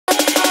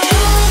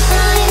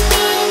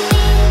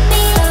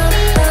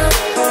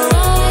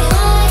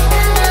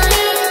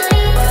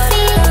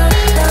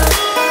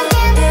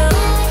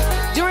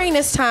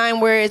this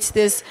time where it's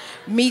this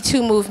Me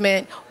Too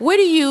movement, what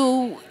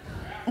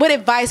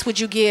advice would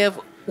you give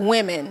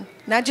women,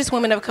 not just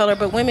women of color,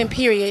 but women,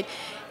 period,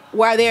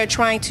 while they're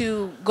trying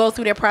to go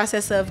through their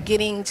process of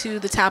getting to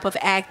the top of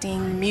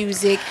acting,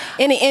 music,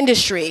 in the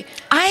industry?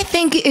 I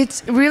think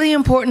it's really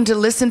important to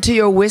listen to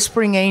your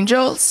whispering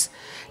angels,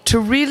 to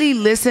really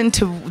listen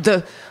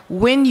to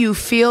when you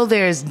feel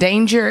there's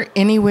danger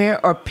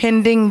anywhere or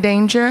pending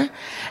danger,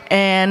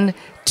 and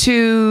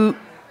to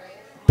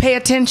pay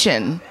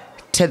attention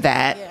to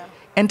that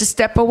and to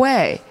step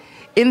away.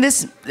 In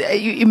this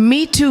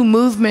Me Too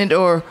movement,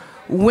 or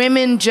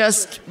women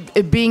just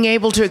being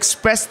able to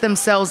express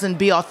themselves and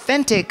be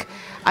authentic,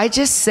 I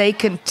just say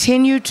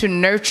continue to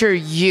nurture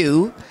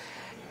you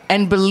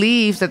and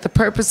believe that the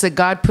purpose that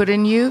God put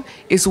in you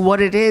is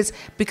what it is,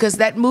 because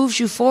that moves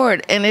you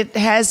forward and it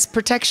has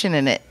protection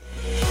in it.